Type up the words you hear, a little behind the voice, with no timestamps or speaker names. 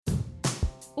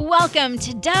Welcome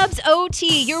to DUBS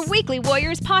OT, your weekly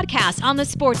Warriors podcast on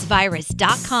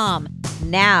thesportsvirus.com.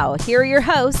 Now, here are your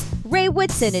hosts, Ray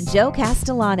Whitson and Joe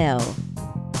Castellano.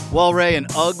 Well, Ray, an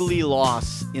ugly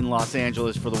loss in Los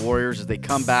Angeles for the Warriors as they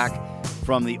come back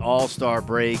from the All-Star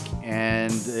break,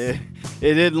 and it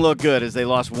didn't look good as they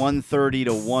lost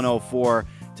 130-104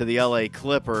 to the LA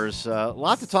Clippers. A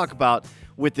lot to talk about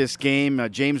with this game.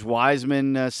 James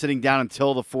Wiseman sitting down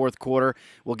until the fourth quarter.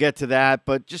 We'll get to that.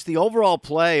 But just the overall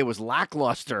play was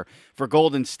lackluster for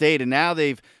Golden State. And now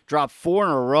they've dropped 4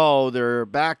 in a row. They're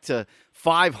back to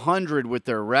 500 with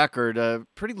their record. A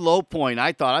pretty low point,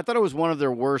 I thought. I thought it was one of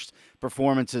their worst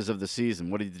performances of the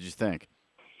season. What did you think?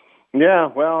 Yeah,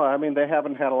 well, I mean, they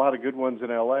haven't had a lot of good ones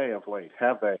in L.A. of late,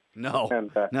 have they? No,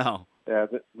 and, no.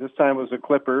 This time it was the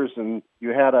Clippers, and you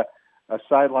had a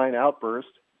sideline outburst.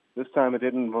 This time it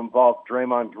didn't involve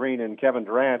Draymond Green and Kevin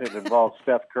Durant. It involved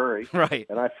Steph Curry. Right.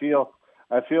 And I feel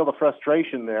the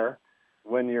frustration there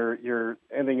when you're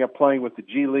ending up playing with the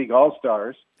G League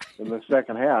All-Stars in the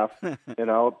second half,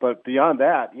 But beyond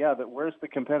that, where's the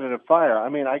competitive fire? I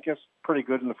mean, I guess pretty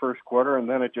good in the first quarter, and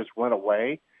then it just went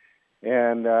away.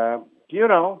 And,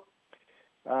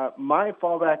 my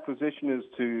fallback position is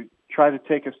to try to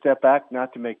take a step back,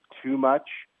 not to make too much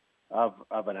of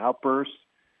an outburst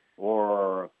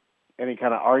or any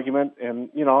kind of argument. And,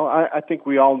 I think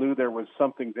we all knew there was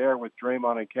something there with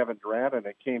Draymond and Kevin Durant, and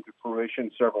it came to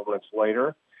fruition several months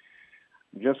later.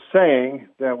 Just saying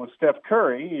that with Steph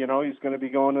Curry, he's going to be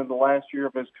going into the last year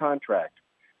of his contract.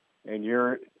 And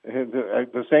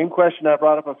the same question I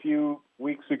brought up a few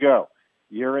weeks ago.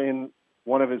 You're in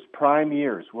one of his prime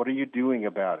years. What are you doing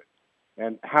about it?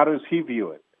 And how does he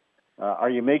view it? Are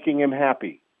you making him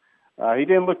happy? He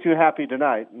didn't look too happy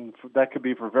tonight, and that could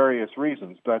be for various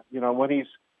reasons. But, when he's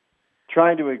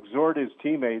trying to exhort his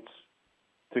teammates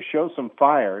to show some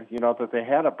fire, that they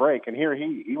had a break. And here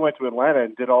he went to Atlanta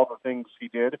and did all the things he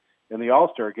did in the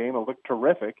All-Star game and looked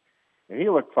terrific. And he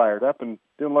looked fired up and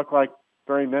didn't look like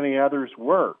very many others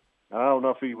were. I don't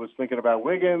know if he was thinking about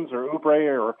Wiggins or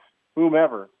Oubre or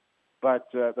whomever, but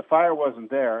the fire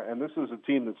wasn't there. And this is a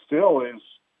team that still is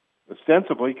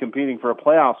ostensibly competing for a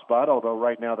playoff spot, although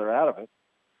right now they're out of it.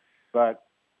 But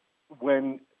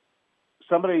when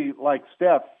somebody like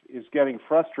Steph is getting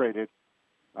frustrated,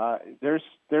 there's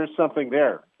something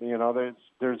there.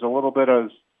 There's a little bit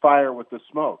of fire with the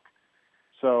smoke.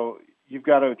 So you've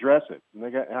got to address it.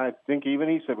 And I think even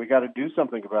he said we got to do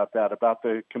something about that, about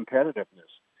the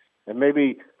competitiveness. And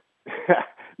maybe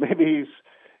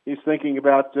he's thinking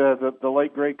about the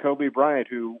late great Kobe Bryant,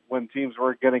 who, when teams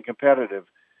weren't getting competitive,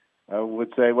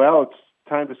 would say, well, it's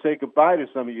time to say goodbye to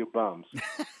some of you bums,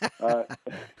 or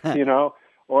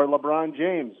LeBron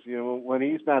James, when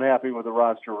he's not happy with the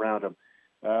roster around him,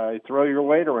 throw your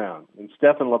weight around. And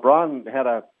Steph and LeBron had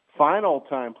a final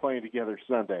time playing together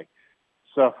Sunday.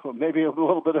 So maybe a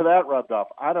little bit of that rubbed off.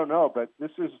 I don't know, but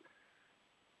this is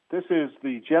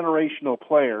the generational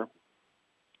player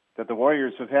that the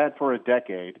Warriors have had for a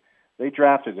decade. They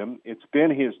drafted him. It's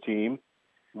been his team.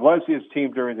 Was his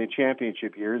team during the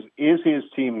championship years, is his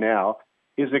team now.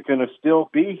 Is it going to still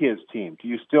be his team? Do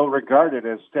you still regard it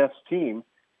as Steph's team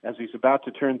as he's about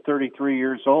to turn 33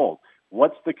 years old?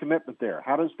 What's the commitment there?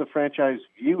 How does the franchise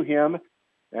view him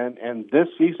and this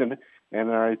season? And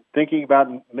are thinking about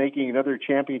making another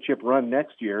championship run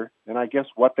next year? And I guess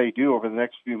what they do over the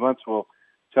next few months will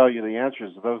tell you the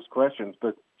answers to those questions.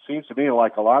 But it seems to me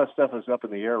like a lot of stuff is up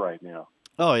in the air right now.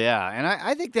 Oh, yeah, and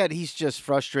I think that he's just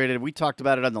frustrated. We talked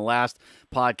about it on the last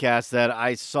podcast that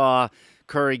I saw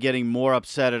Curry getting more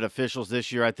upset at officials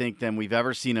this year, I think, than we've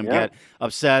ever seen him get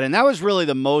upset. And that was really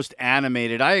the most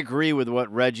animated. I agree with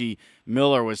what Reggie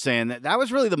Miller was saying. That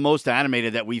was really the most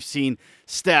animated that we've seen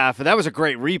Steph. And that was a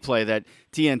great replay that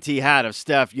TNT had of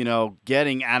Steph,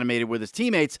 getting animated with his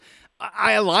teammates.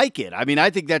 I like it. I mean, I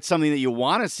think that's something that you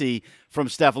want to see from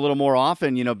Steph a little more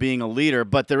often, being a leader.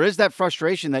 But there is that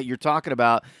frustration that you're talking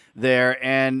about there.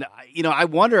 And, I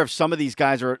wonder if some of these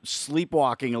guys are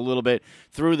sleepwalking a little bit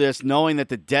through this, knowing that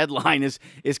the deadline is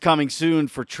coming soon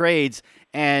for trades.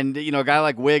 And, a guy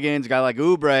like Wiggins, a guy like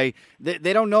Oubre,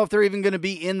 they don't know if they're even going to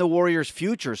be in the Warriors'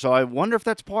 future. So I wonder if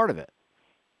that's part of it.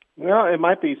 Well, it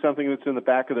might be something that's in the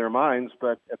back of their minds,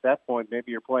 but at that point,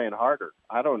 maybe you're playing harder.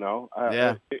 I don't know.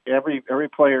 Every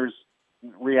player's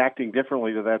reacting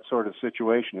differently to that sort of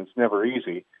situation. It's never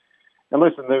easy. And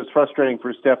listen, it was frustrating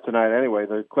for Steph tonight anyway.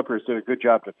 The Clippers did a good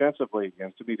job defensively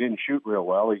against him. He didn't shoot real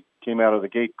well. He came out of the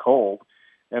gate cold,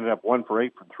 ended up 1 for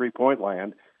 8 from three-point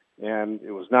land, and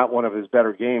it was not one of his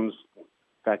better games. In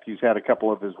fact, he's had a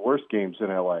couple of his worst games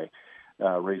in L.A.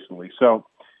 Recently. So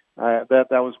that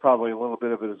was probably a little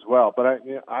bit of it as well. But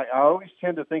I always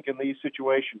tend to think in these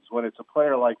situations when it's a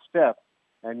player like Steph,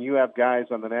 and you have guys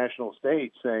on the national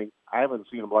stage saying, "I haven't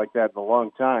seen him like that in a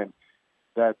long time,"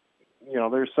 that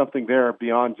there's something there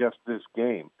beyond just this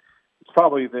game. It's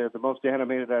probably the most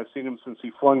animated I've seen him since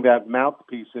he flung that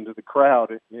mouthpiece into the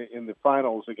crowd in the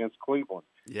finals against Cleveland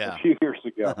a few years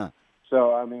ago.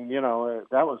 So, I mean,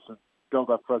 that was a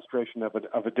build-up frustration of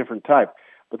a different type.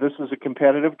 But this is a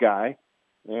competitive guy,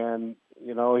 and,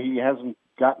 he hasn't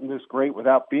gotten this great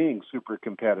without being super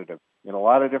competitive in a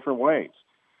lot of different ways.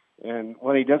 And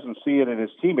when he doesn't see it in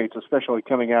his teammates, especially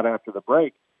coming out after the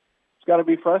break, it's got to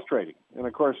be frustrating. And,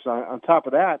 of course, on top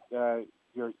of that,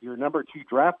 your number 2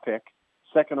 draft pick,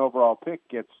 second overall pick,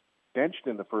 gets benched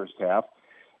in the first half,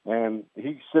 and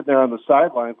he's sitting there on the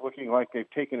sidelines looking like they've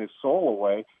taken his soul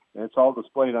away, and it's all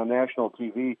displayed on national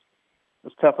TV.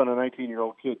 It's tough on a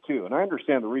 19-year-old kid, too. And I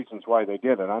understand the reasons why they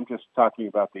did it. I'm just talking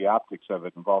about the optics of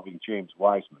it involving James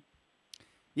Wiseman.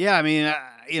 Yeah, I mean,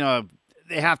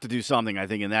 they have to do something, I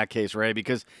think, in that case, Ray,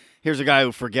 because here's a guy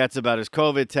who forgets about his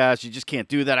COVID test. You just can't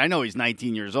do that. I know he's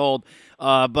 19 years old,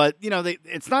 but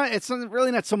it's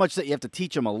really not so much that you have to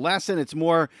teach him a lesson. It's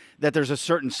more that there's a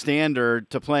certain standard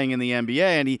to playing in the NBA,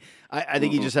 and I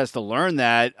think he just has to learn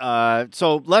that.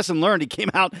 So lesson learned. He came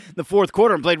out in the fourth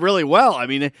quarter and played really well. I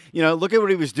mean, look at what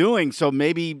he was doing. So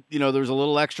maybe there was a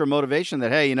little extra motivation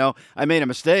that, hey, I made a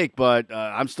mistake, but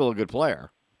I'm still a good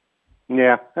player.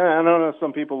 Yeah, I don't know.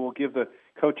 Some people will give the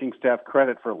coaching staff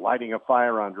credit for lighting a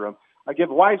fire under him. I give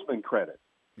Wiseman credit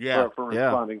for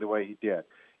responding the way he did.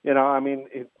 I mean,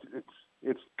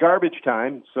 it's garbage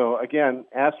time. So again,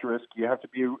 asterisk, you have to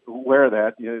be aware of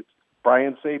that.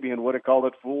 Brian Sabian would have called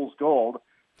it fool's gold,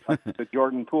 the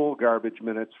Jordan Poole garbage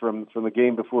minutes from the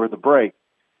game before the break.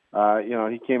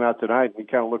 He came out tonight and he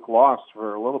kind of looked lost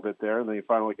for a little bit there, and then he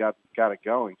finally got it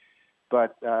going.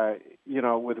 But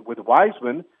with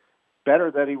Wiseman,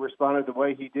 better that he responded the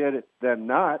way he did than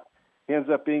not. He ends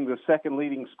up being the second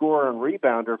leading scorer and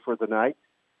rebounder for the night,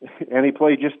 and he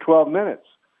played just 12 minutes.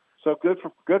 So good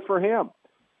for him.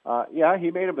 He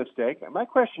made a mistake. My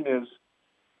question is,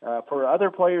 for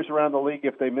other players around the league,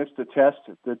 if they missed a test,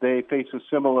 did they face a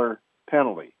similar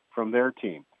penalty from their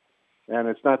team? And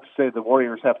it's not to say the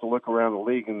Warriors have to look around the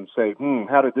league and say,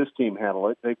 how did this team handle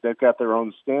it? They've got their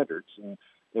own standards, and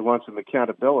they want some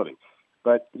accountability.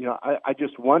 But, I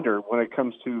just wonder when it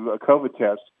comes to a COVID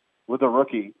test with a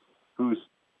rookie who's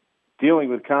dealing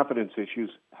with confidence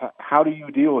issues, how do you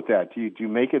deal with that? Do you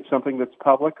make it something that's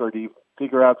public, or do you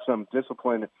figure out some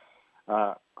discipline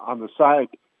on the side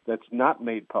that's not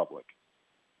made public?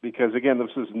 Because, again,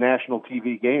 this is a national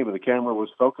TV game, and the camera was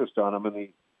focused on him, and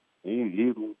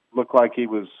he looked like he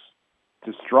was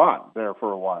distraught there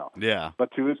for a while. Yeah.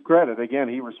 But to his credit, again,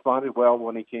 he responded well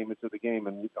when he came into the game,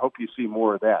 and hope you see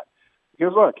more of that.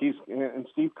 Because, look, and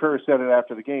Steve Kerr said it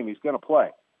after the game, he's going to play.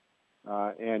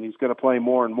 And he's going to play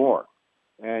more and more.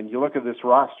 And you look at this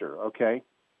roster, okay?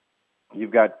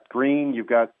 You've got Green, you've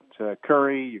got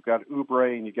Curry, you've got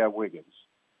Oubre, and you've got Wiggins.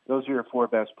 Those are your 4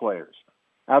 best players.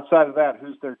 Outside of that,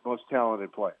 who's their most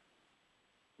talented player?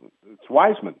 It's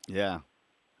Wiseman. Yeah,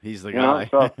 he's the guy.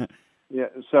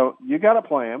 So you got to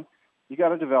play him. You got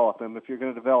to develop him if you're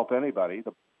going to develop anybody.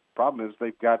 The problem is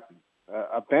they've got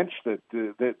a bench that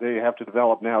they have to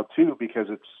develop now, too, because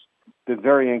it's been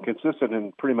very inconsistent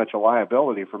and pretty much a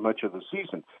liability for much of the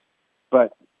season.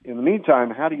 But in the meantime,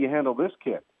 how do you handle this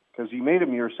kid? Because you made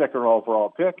him your second overall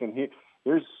pick, and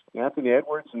here's Anthony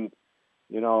Edwards and,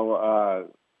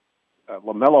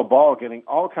 LaMelo Ball getting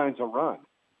all kinds of run.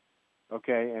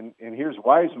 Okay, and here's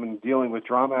Wiseman dealing with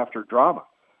drama after drama.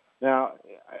 Now,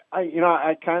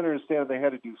 I kind of understand they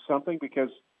had to do something because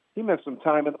he missed some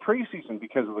time in the preseason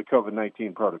because of the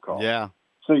COVID-19 protocol. Yeah.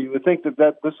 So you would think that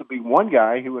this would be one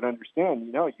guy who would understand.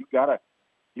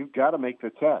 You've got to make the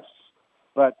tests.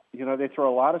 But they throw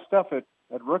a lot of stuff at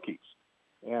rookies,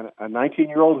 and a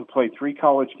 19-year-old who played 3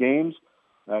 college games,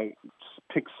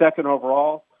 picked second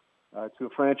overall to a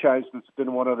franchise that's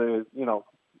been one of the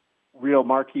real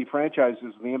marquee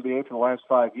franchises in the NBA for the last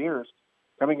 5 years.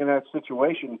 Coming in that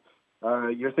situation,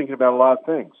 you're thinking about a lot of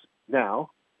things.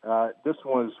 Now, this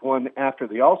was one after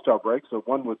the All-Star break, so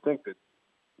one would think that,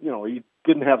 he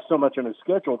didn't have so much on his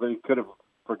schedule that he could have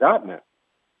forgotten it.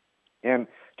 And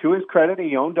to his credit,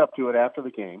 he owned up to it after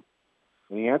the game,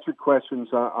 and he answered questions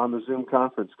on the Zoom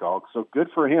conference call. So good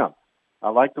for him. I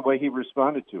like the way he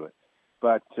responded to it.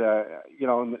 But,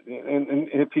 and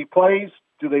if he plays,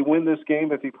 do they win this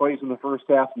game if he plays in the first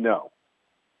half? No.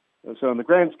 So in the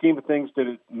grand scheme of things, did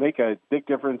it make a big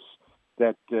difference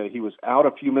that he was out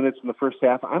a few minutes in the first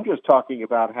half? I'm just talking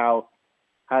about how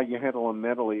you handle him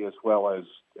mentally as well as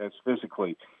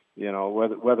physically.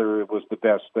 whether it was the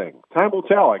best thing. Time will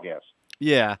tell, I guess.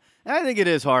 Yeah, and I think it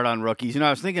is hard on rookies. I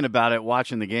was thinking about it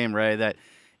watching the game, Ray, that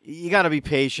you got to be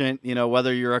patient,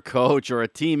 whether you're a coach or a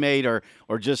teammate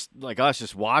or just like us,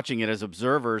 just watching it as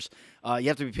observers. You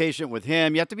have to be patient with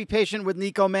him. You have to be patient with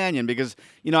Nico Mannion because,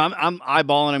 I'm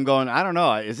eyeballing him going, I don't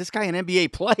know, is this guy an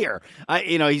NBA player?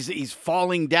 He's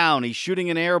falling down. He's shooting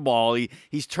an air ball.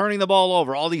 He's turning the ball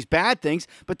over, all these bad things.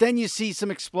 But then you see some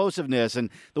explosiveness,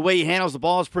 and the way he handles the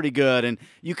ball is pretty good. And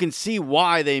you can see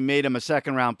why they made him a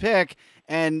second-round pick.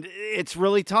 And it's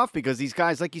really tough because these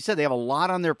guys, like you said, they have a lot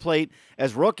on their plate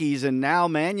as rookies, and now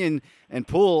Mannion and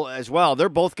Poole as well. They're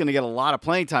both going to get a lot of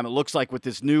playing time, it looks like, with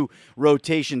this new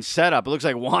rotation setup. It looks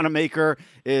like Wanamaker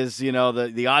is,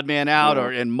 the odd man out,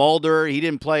 and Mulder, he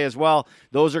didn't play as well.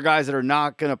 Those are guys that are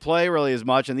not going to play really as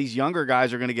much, and these younger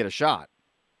guys are going to get a shot.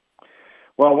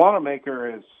 Well,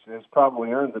 Wanamaker has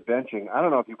probably earned the benching. I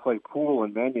don't know if you play Poole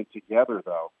and Mannion together,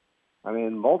 though. I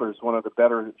mean, Mulder's one of the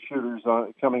better shooters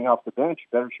coming off the bench,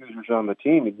 better shooters on the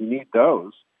team, and you need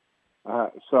those.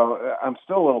 So I'm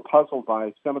still a little puzzled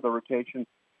by some of the rotation.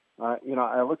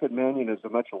 I look at Mannion as a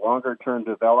much longer-term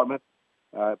development,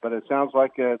 but it sounds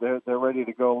like they're ready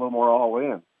to go a little more all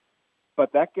in.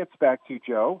 But that gets back to,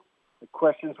 Joe, the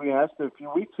questions we asked a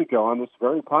few weeks ago on this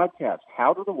very podcast.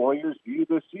 How do the Warriors view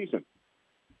this season?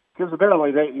 Because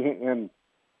apparently they, and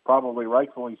probably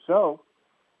rightfully so,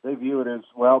 they view it as,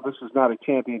 well, this is not a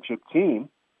championship team.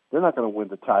 They're not going to win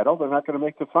the title. They're not going to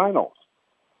make the finals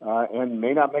and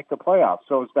may not make the playoffs.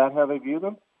 So is that how they view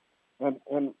them?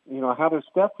 And how does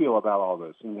Steph feel about all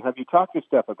this? And have you talked to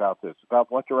Steph about this,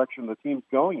 about what direction the team's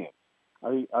going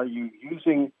in? Are you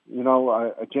using,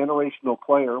 a generational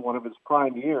player, one of his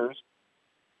prime years,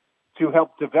 to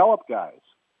help develop guys?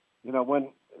 When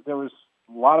there was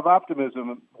a lot of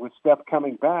optimism with Steph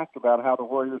coming back about how the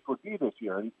Warriors would be this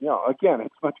year. And, again,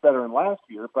 it's much better than last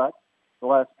year, but the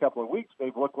last couple of weeks,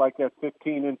 they've looked like that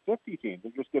 15 and 50 team.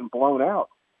 They're just getting blown out.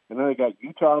 And then they got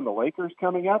Utah and the Lakers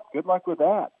coming up. Good luck with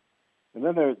that. And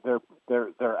then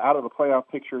they're out of the playoff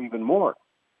picture even more.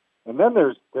 And then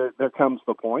there comes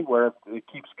the point where it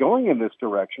keeps going in this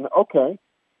direction. Okay,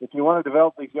 if you want to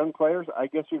develop these young players, I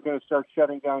guess you're going to start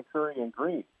shutting down Curry and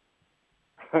Green.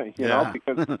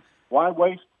 Because why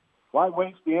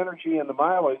waste the energy and the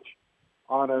mileage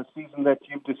on a season that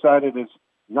you've decided is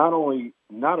not only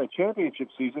not a championship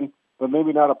season, but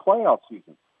maybe not a playoff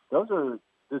season? Those are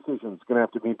decisions going to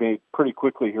have to be made pretty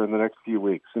quickly here in the next few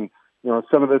weeks. And,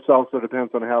 some of this also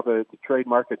depends on how the trade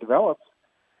market develops.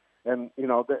 And,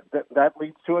 that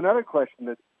leads to another question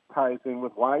that ties in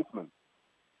with Wiseman.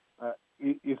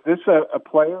 Is this a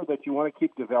player that you want to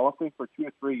keep developing for 2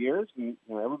 or 3 years? And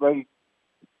everybody,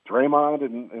 Draymond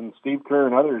and Steve Kerr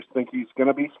and others, think he's going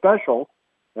to be special,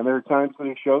 and there are times when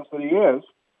he shows that he is.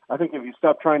 I think if you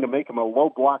stop trying to make him a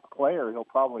low-block player, he'll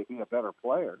probably be a better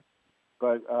player.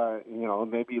 But,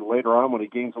 maybe later on when he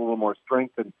gains a little more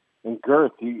strength and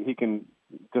girth, he can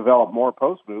develop more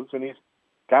post moves, and he's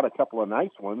got a couple of nice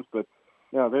ones. But,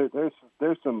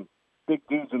 there's some big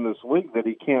dudes in this league that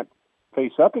he can't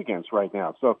face up against right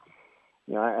now. So,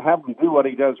 have him do what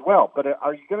he does well. But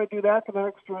are you going to do that for the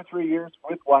next 2 or 3 years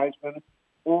with Wiseman,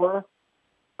 or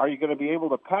are you going to be able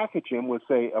to package him with,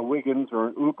 say, a Wiggins or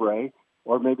an Oubre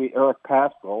or maybe Eric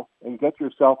Pascal and get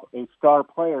yourself a star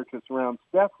player to surround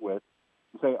Steph with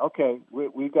and say, okay,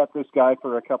 we've got this guy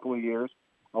for a couple of years,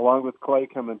 along with Clay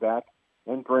coming back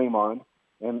and Draymond,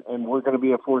 and we're going to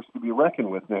be a force to be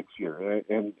reckoned with next year.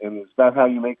 And is that how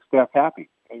you make Steph happy?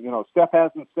 Steph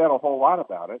hasn't said a whole lot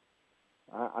about it.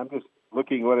 I'm just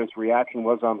looking at what his reaction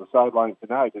was on the sideline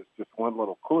tonight is just one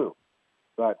little clue.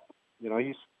 But,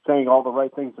 he's saying all the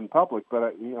right things in public. But,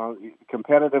 a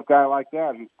competitive guy like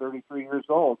that, who's 33 years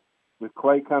old, with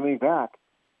Clay coming back,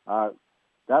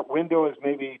 that window is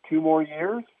maybe 2 more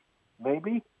years,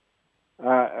 maybe.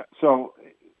 So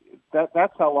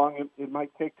that's how long it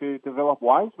might take to develop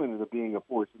Wiseman into being a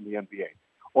force in the NBA.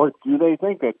 Or do they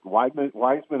think that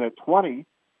Wiseman at 20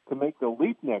 can make the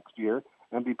leap next year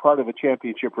and be part of a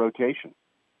championship rotation?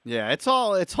 Yeah, it's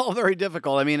all very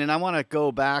difficult. I mean, and I want to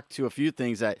go back to a few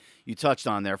things that you touched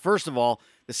on there. First of all,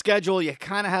 the schedule, you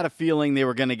kind of had a feeling they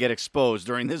were going to get exposed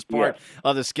during this part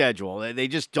of the schedule. They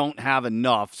just don't have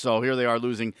enough, so here they are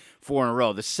losing 4 in a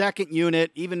row. The second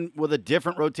unit, even with a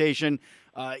different rotation,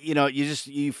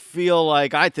 you feel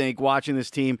like, I think, watching this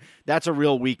team, that's a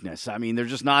real weakness. I mean, they're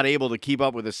just not able to keep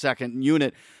up with the second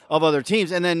unit of other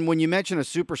teams. And then when you mention a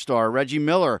superstar, Reggie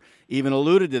Miller even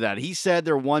alluded to that. He said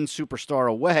they're one superstar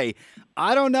away.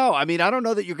 I don't know. I mean, I don't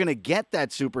know that you're going to get that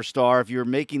superstar if you're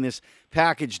making this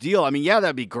package deal. I mean, yeah,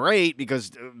 that'd be great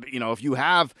because, if you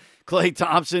have Klay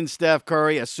Thompson, Steph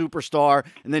Curry, a superstar,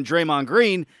 and then Draymond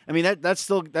Green. I mean, that's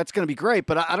going to be great,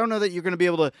 but I don't know that you're going to be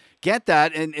able to get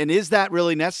that. And is that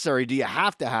really necessary? Do you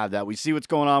have to have that? We see what's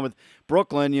going on with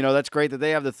Brooklyn. That's great that they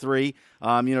have the three.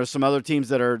 Some other teams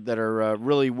that are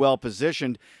really well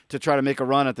positioned to try to make a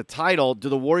run at the title. Do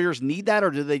the Warriors need that, or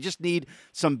do they just need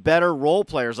some better role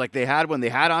players like they had when they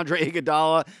had Andre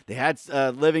Iguodala, they had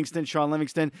Sean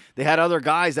Livingston, they had other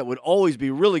guys that would always be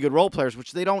really good role players,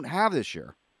 which they don't have this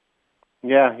year.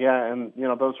 Yeah, and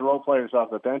those role players off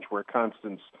the bench were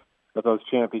constants of those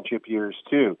championship years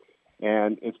too.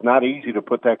 And it's not easy to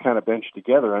put that kind of bench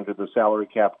together under the salary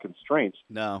cap constraints.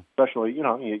 No, especially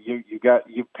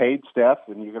you've paid Steph,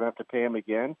 and you're going to have to pay him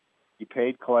again. You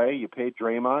paid Klay, you paid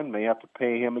Draymond, may have to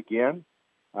pay him again.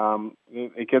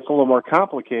 It gets a little more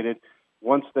complicated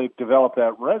once they've developed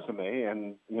that resume,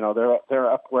 and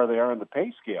they're up where they are in the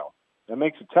pay scale. That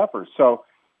makes it tougher. So,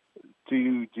 do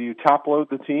you top load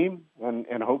the team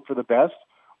and hope for the best,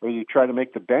 or you try to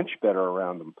make the bench better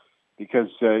around them? Because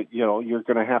you're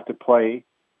going to have to play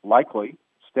likely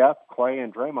Steph, Klay,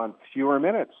 and Draymond fewer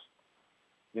minutes.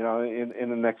 In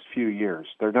the next few years,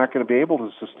 they're not going to be able to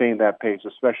sustain that pace,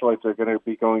 especially if they're going to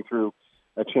be going through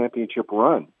a championship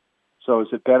run. So, is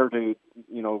it better to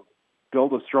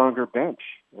build a stronger bench?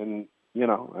 And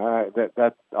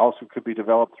that also could be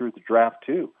developed through the draft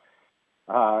too.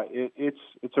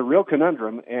 It's a real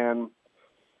conundrum, and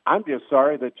I'm just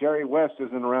sorry that Jerry West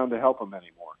isn't around to help him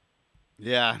anymore.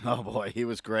 Yeah, oh boy, he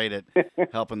was great at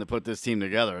helping to put this team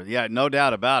together. Yeah, no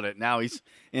doubt about it. Now he's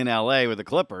in L.A. with the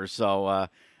Clippers, so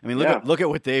look at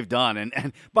what they've done.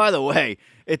 And by the way,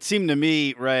 it seemed to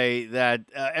me, Ray, that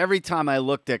every time I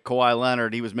looked at Kawhi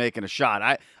Leonard, he was making a shot.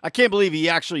 I can't believe he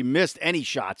actually missed any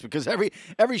shots, because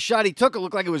every shot he took, it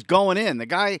looked like it was going in. The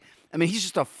guy, he's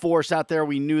just a force out there.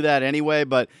 We knew that anyway,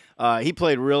 but he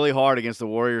played really hard against the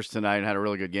Warriors tonight and had a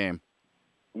really good game.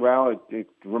 Well, it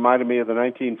reminded me of the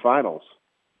 19 finals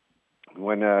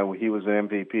when he was an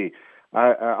MVP.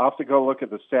 I'll have to go look at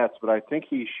the stats, but I think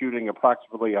he's shooting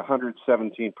approximately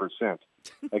 117%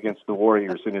 against the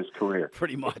Warriors in his career.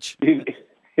 Pretty much.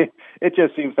 It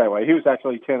just seems that way. He was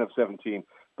actually 10 of 17,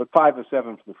 but 5 of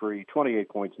 7 from the free, 28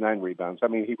 points, 9 rebounds.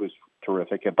 He was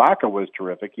terrific. Ibaka was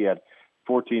terrific. He had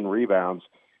 14 rebounds.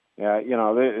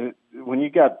 When you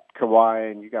got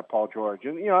Kawhi and you got Paul George,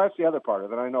 and that's the other part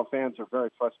of it. I know fans are very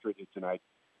frustrated tonight.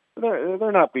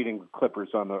 They're not beating the Clippers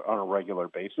on a regular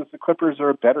basis. The Clippers are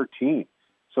a better team,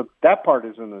 so that part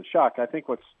isn't a shock. I think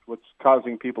what's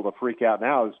causing people to freak out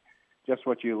now is just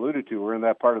what you alluded to. We're in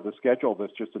that part of the schedule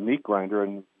that's just a meat grinder,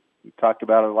 and we talked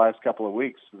about it the last couple of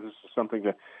weeks. This is something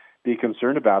to be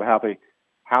concerned about,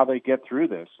 how they get through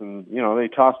this. And they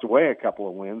tossed away a couple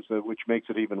of wins, which makes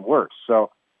it even worse.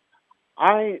 So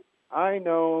I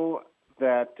know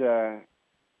that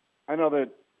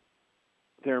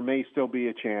there may still be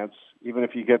a chance, even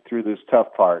if you get through this tough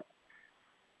part,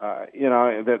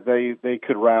 that they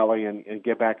could rally and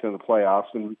get back to the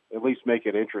playoffs and at least make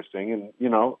it interesting. And,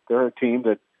 they're a team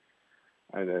that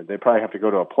they probably have to go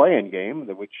to a play-in game,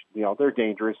 which, they're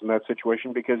dangerous in that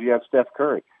situation because you have Steph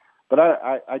Curry. But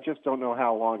I just don't know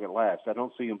how long it lasts. I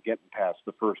don't see them getting past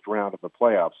the first round of the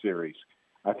playoff series.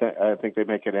 I think they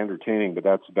make it entertaining, but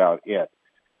that's about it.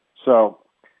 So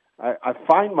I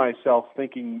find myself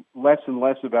thinking less and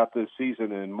less about this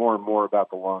season and more about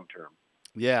the long term.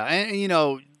 Yeah,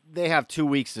 and they have 2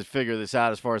 weeks to figure this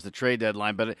out as far as the trade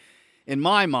deadline. But in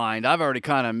my mind, I've already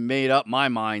kind of made up my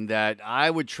mind that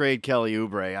I would trade Kelly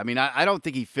Oubre. I don't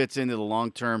think he fits into the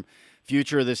long-term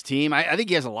future of this team. I think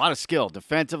he has a lot of skill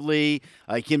defensively.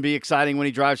 He can be exciting when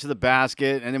he drives to the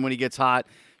basket, and then when he gets hot,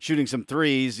 shooting some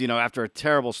threes, after a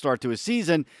terrible start to his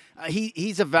season,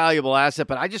 he's a valuable asset,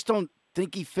 but I just don't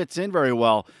think he fits in very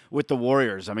well with the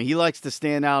Warriors. He likes to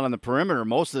stand out on the perimeter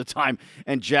most of the time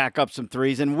and jack up some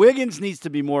threes, and Wiggins needs to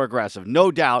be more aggressive, no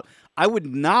doubt. I would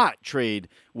not trade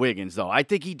Wiggins, though. I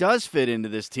think he does fit into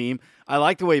this team. I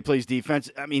like the way he plays defense.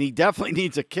 He definitely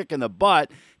needs a kick in the butt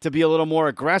to be a little more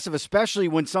aggressive, especially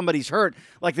when somebody's hurt.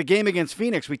 Like the game against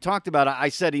Phoenix, we talked about it. I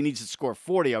said he needs to score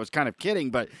 40. I was kind of kidding,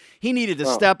 but he needed to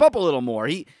step up a little more.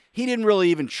 He didn't really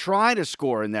even try to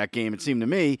score in that game, it seemed to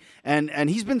me, and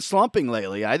he's been slumping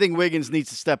lately. I think Wiggins needs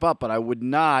to step up, but I would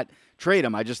not trade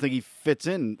him. I just think he fits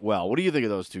in well. What do you think of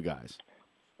those two guys?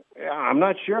 I'm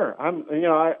not sure.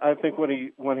 I think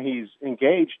when he's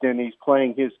engaged and he's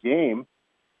playing his game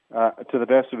to the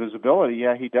best of his ability,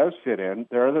 yeah, he does fit in.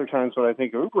 There are other times when I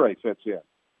think Oubre fits in.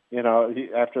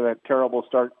 After that terrible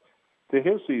start to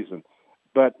his season.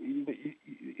 But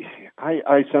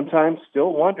I sometimes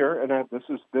still wonder, and this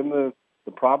has been the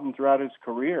problem throughout his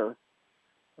career,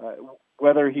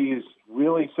 whether he's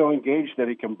really so engaged that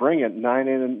he can bring it night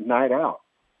in and night out.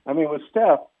 I mean, with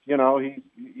Steph,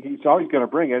 he's always going to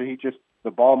bring it.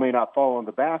 The ball may not fall in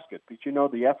the basket,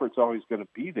 but the effort's always going to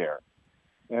be there.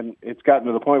 And it's gotten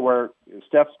to the point where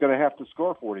Steph's going to have to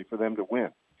score 40 for them to win.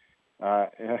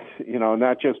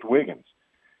 Not just Wiggins.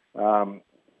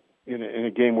 In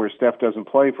a game where Steph doesn't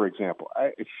play, for example,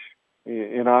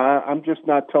 I'm just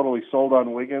not totally sold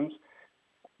on Wiggins.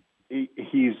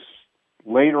 He's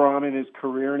later on in his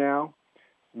career now,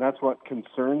 and that's what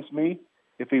concerns me.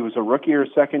 If he was a rookie or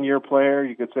second-year player,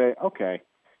 you could say, okay,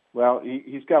 well,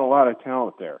 he's got a lot of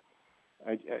talent there.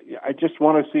 I just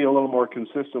want to see a little more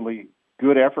consistently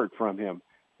good effort from him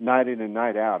night in and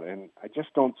night out, and I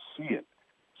just don't see it.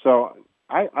 So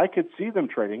I could see them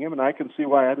trading him, and I can see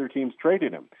why other teams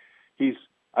traded him.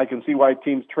 I can see why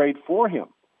teams trade for him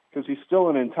because he's still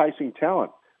an enticing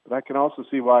talent. But I can also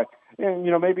see why, and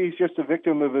maybe he's just a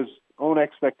victim of his own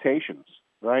expectations,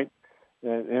 right?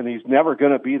 And he's never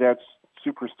going to be that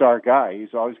superstar guy.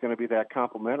 He's always going to be that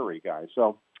complimentary guy.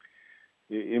 So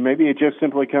maybe it just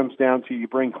simply comes down to you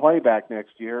bring Clay back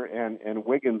next year, and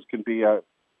Wiggins can be a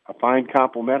fine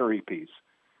complimentary piece.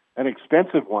 An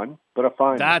expensive one, but a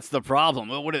fine. That's the problem.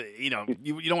 You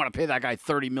don't want to pay that guy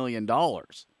 $30 million.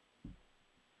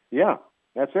 Yeah,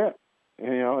 that's it.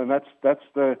 And that's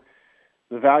the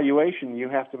valuation you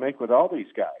have to make with all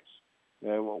these guys.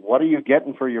 What are you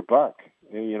getting for your buck?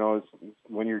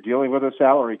 When you're dealing with a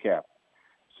salary cap.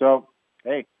 So,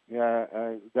 hey,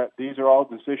 these are all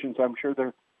decisions I'm sure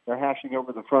they're hashing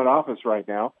over the front office right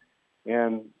now.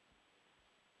 And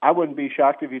I wouldn't be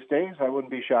shocked if he stays. I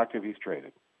wouldn't be shocked if he's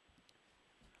traded.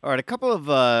 All right, a couple of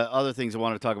other things I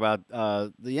want to talk about.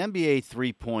 The NBA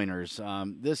three-pointers.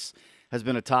 This has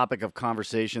been a topic of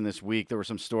conversation this week. There were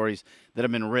some stories that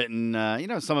have been written.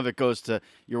 Some of it goes to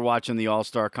you're watching the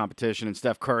All-Star competition and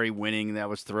Steph Curry winning. That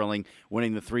was thrilling,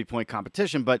 winning the three-point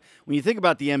competition. But when you think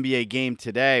about the NBA game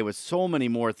today with so many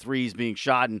more threes being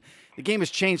shot, and the game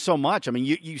has changed so much. I mean,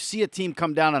 you see a team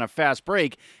come down on a fast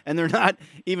break, and they're not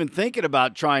even thinking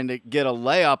about trying to get a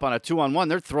layup on a 2-on-1.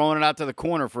 They're throwing it out to the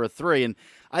corner for a three. And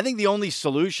I think the only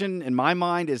solution in my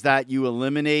mind is that you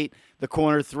eliminate the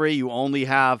corner three. You only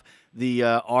have the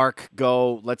arc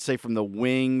go, let's say, from the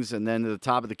wings and then to the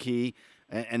top of the key,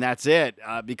 and that's it.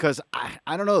 Because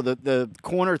I don't know, the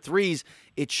corner threes,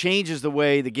 it changes the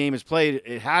way the game is played.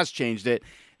 It has changed it.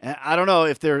 And I don't know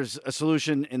if there's a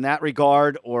solution in that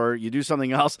regard or you do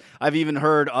something else. I've even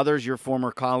heard others, your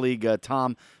former colleague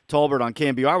Tom Tolbert on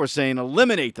KNBR was saying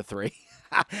eliminate the three.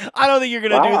 I don't think you're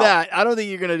going to do that. I don't think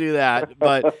you're going to do that,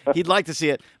 but he'd like to see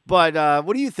it. But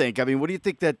what do you think? I mean, what do you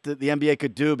think that the NBA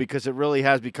could do? Because it really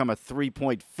has become a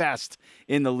three-point fest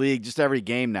in the league just every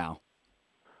game now.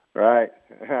 Right.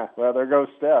 Well, there goes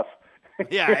Steph.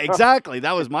 Yeah, exactly.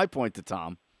 That was my point to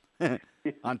Tom.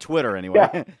 On Twitter,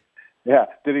 anyway. Yeah.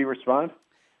 Did he respond?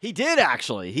 He did,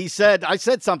 actually. He said, I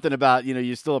said something about,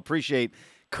 you still appreciate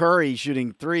Curry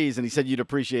shooting threes, and he said you'd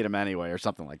appreciate him anyway, or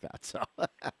something like that. So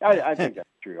I think that's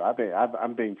true.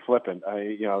 I'm being flippant.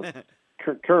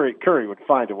 Curry would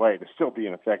find a way to still be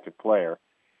an effective player,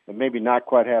 and maybe not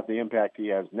quite have the impact he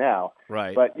has now.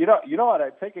 Right. But you know what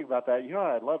I'm thinking about that. You know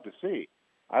what I'd love to see.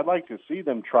 I'd like to see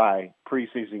them try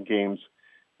preseason games,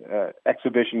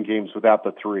 exhibition games without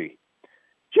the three,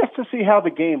 just to see how the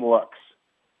game looks.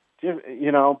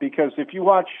 Because if you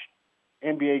watch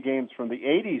NBA games from the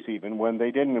 80s, even when they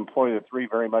didn't employ the three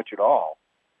very much at all.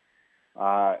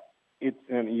 And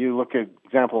you look at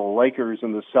example, the Lakers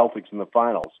and the Celtics in the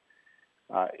finals.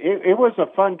 It was a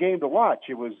fun game to watch.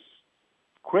 It was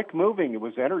quick moving. It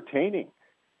was entertaining.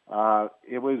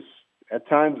 It was at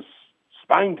times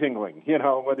spine tingling,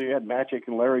 whether you had Magic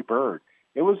and Larry Bird.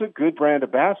 It was a good brand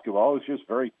of basketball. It was just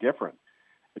very different.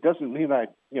 It doesn't mean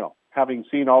that, having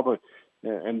seen all the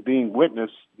and being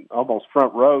witness almost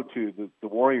front row to the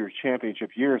Warriors championship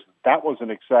years, that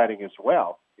wasn't exciting as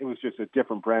well. It was just a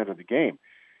different brand of the game.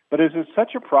 But is it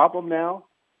such a problem now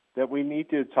that we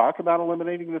need to talk about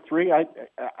eliminating the three? I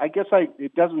guess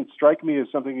it doesn't strike me as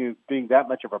something as being that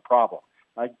much of a problem.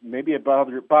 Maybe it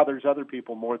bothers other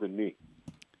people more than me.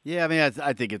 Yeah, I mean,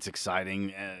 I think it's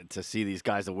exciting to see these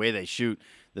guys, the way they shoot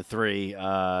the three.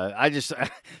 I just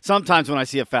sometimes when I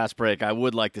see a fast break, I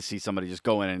would like to see somebody just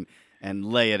go in and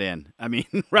lay it in. I mean,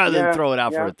 rather than throw it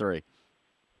out for a three.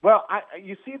 Well,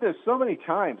 you see this so many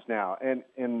times now,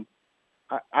 and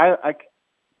I'm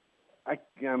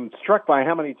struck by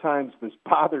how many times this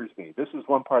bothers me. This is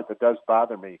one part that does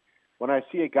bother me. When I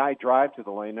see a guy drive to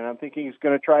the lane, and I'm thinking he's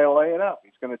going to try to lay it up.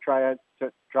 He's going to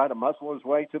try to muscle his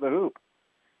way to the hoop.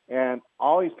 And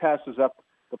always passes up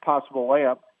the possible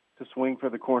layup to swing for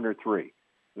the corner three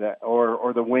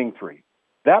or the wing three.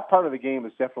 that part of the game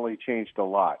has definitely changed a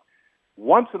lot.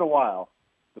 Once in a while,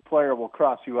 the player will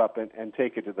cross you up and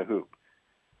take it to the hoop.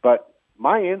 But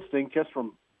my instinct, just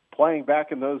from playing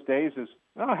back in those days, is,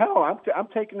 oh, hell, I'm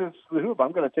taking this to the hoop.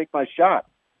 I'm going to take my shot.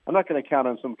 I'm not going to count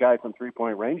on some guy from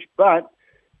three-point range. But,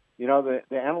 the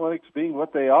analytics being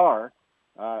what they are,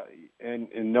 and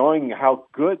knowing how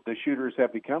good the shooters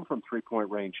have become from three-point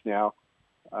range now,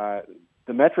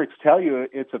 the metrics tell you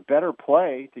it's a better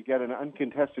play to get an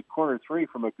uncontested corner three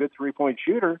from a good three-point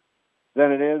shooter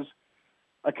than it is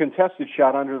a contested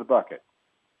shot under the bucket.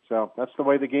 So that's the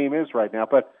way the game is right now.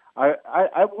 But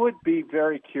I would be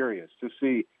very curious to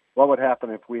see what would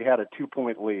happen if we had a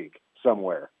 2-point league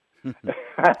somewhere.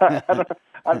 That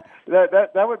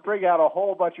would bring out a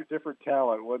whole bunch of different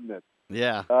talent, wouldn't it?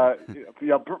 Yeah.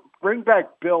 Bring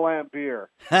back Bill Laimbeer.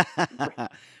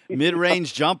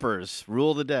 Mid-range jumpers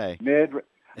rule the day.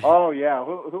 Oh, yeah.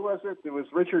 Who was it? It was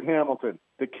Richard Hamilton,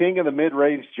 the king of the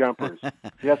mid-range jumpers.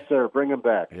 Yes, sir. Bring him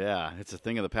back. Yeah, it's a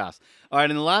thing of the past. All right,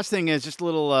 and the last thing is just a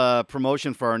little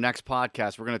promotion for our next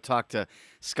podcast. We're going to talk to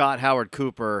Scott Howard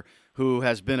Cooper, who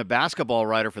has been a basketball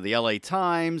writer for the LA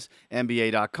Times,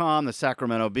 NBA.com, the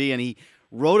Sacramento Bee, and he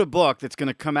wrote a book that's going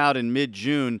to come out in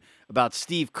mid-June about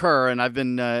Steve Kerr, and I've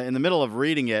been in the middle of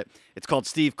reading it. It's called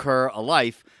Steve Kerr, A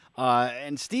Life.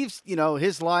 And Steve's,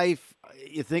 his life,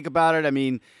 you think about it, I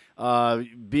mean,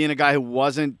 being a guy who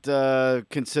wasn't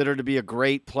considered to be a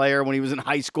great player when he was in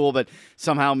high school, but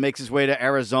somehow makes his way to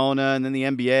Arizona and then the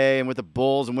NBA and with the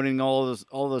Bulls and winning all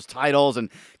those titles and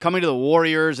coming to the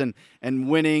Warriors and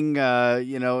winning,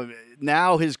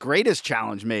 now his greatest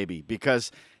challenge maybe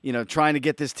because, trying to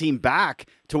get this team back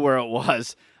to where it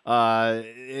was,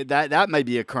 that may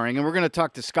be occurring. And we're going to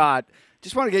talk to Scott.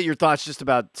 Just want to get your thoughts just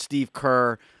about Steve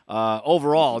Kerr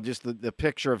overall, just the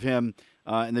picture of him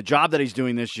and the job that he's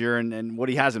doing this year and what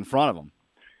he has in front of him.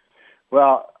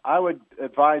 Well, I would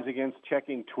advise against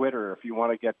checking Twitter if you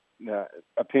want to get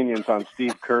opinions on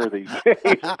Steve Kerr these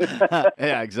days.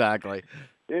 Yeah, exactly.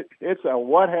 It's a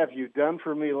what have you done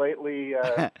for me lately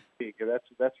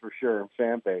that's for sure,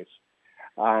 fan base.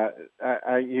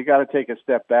 You got to take a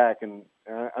step back and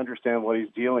understand what he's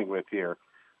dealing with here.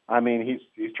 I mean,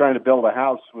 he's trying to build a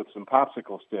house with some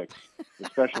popsicle sticks,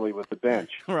 especially with the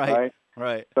bench. Right.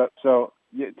 So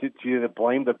do you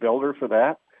blame the builder for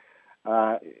that?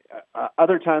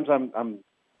 Other times I'm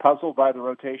puzzled by the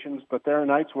rotations, but there are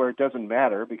nights where it doesn't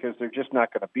matter because they're just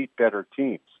not going to beat better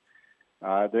teams.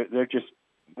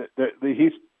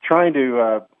 He's trying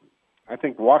to, I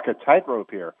think, walk a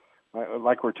tightrope here,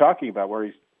 like we're talking about, where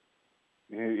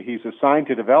he's assigned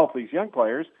to develop these young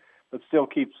players, but still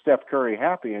keep Steph Curry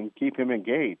happy and keep him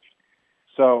engaged.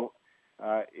 So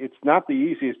it's not the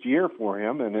easiest year for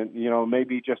him, and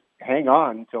maybe just hang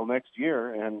on until next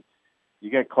year, and you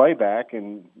get Clay back,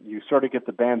 and you sort of get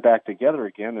the band back together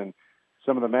again, and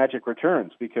some of the magic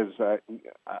returns. Because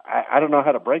I don't know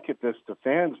how to break this to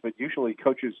fans, but usually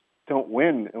coaches don't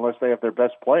win unless they have their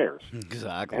best players.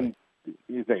 Exactly. And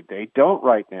they don't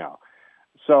right now.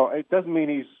 So it doesn't mean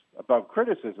he's above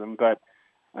criticism, but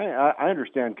I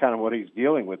understand kind of what he's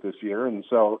dealing with this year. And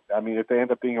so, I mean, if they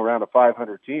end up being around a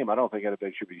 500 team, I don't think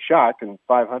anybody should be shocked. And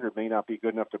 500 may not be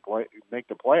good enough to make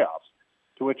the playoffs,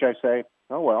 to which I say,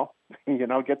 oh, well,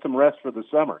 get some rest for the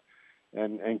summer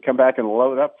and come back and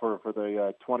load up for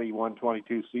the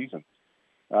 21-22 season.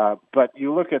 But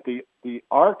you look at the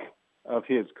arc of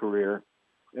his career,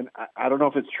 and I don't know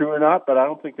if it's true or not, but I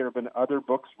don't think there have been other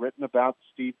books written about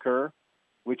Steve Kerr,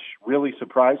 which really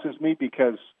surprises me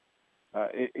because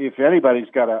if anybody's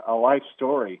got a life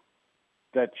story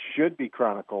that should be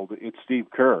chronicled, it's Steve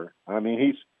Kerr. I mean,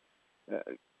 he's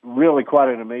really quite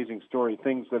an amazing story.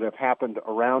 Things that have happened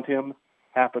around him,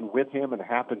 happened with him, and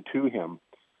happened to him.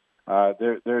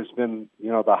 There's been,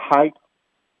 the height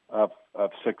of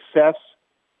success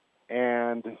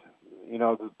and,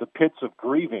 the pits of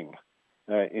grieving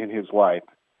in his life.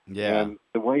 Yeah. And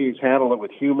the way he's handled it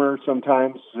with humor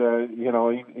sometimes,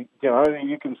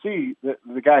 you can see that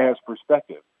the guy has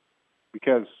perspective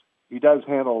because he does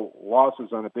handle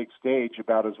losses on a big stage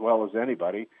about as well as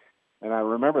anybody. And I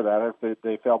remember that if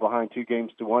they fell behind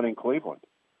 2-1 in Cleveland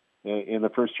in the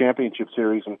first championship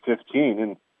series in 2015.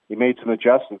 And he made some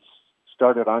adjustments,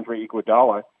 started Andre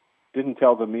Iguodala, didn't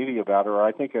tell the media about it, or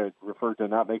I think it referred to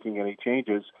not making any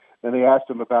changes. Then they asked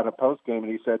him about a postgame, and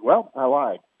he said, well, I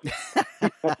lied.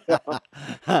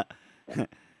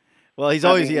 Well, he's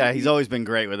always been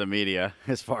great with the media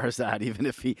as far as that, even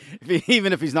if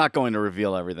he's not going to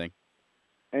reveal everything.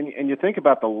 And you think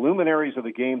about the luminaries of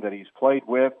the game that he's played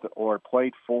with or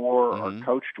played for or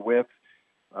coached with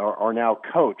or now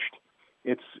coached.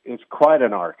 It's quite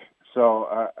an arc.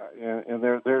 So and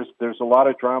there's a lot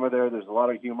of drama there. There's a lot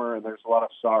of humor, and there's a lot of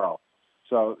sorrow.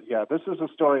 So, yeah, this is a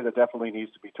story that definitely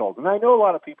needs to be told. And I know a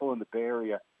lot of people in the Bay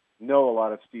Area know a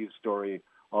lot of Steve's story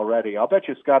already. I'll bet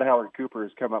you Scott Howard Cooper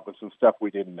has come up with some stuff we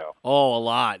didn't know. Oh, a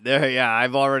lot. Yeah,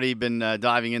 I've already been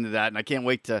diving into that, and I can't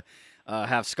wait to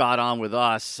have Scott on with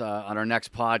us on our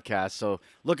next podcast. So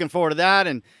looking forward to that,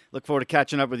 and look forward to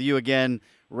catching up with you again,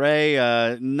 Ray.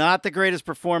 Not the greatest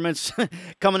performance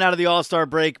coming out of the All-Star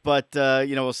break, but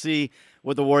we'll see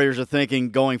what the Warriors are thinking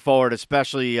going forward,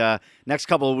 especially next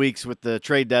couple of weeks with the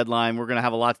trade deadline. We're going to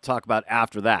have a lot to talk about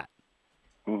after that.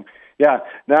 Yeah.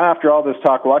 Now, after all this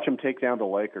talk, watch them take down the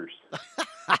Lakers.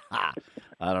 I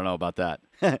don't know about that.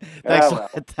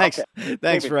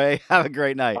 Thanks, Ray. Have a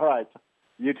great night. All right.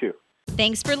 You too.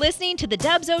 Thanks for listening to the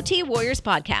DUBS OT Warriors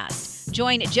podcast.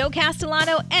 Join Joe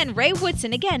Castellano and Ray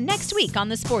Woodson again next week on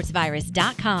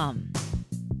thesportsvirus.com.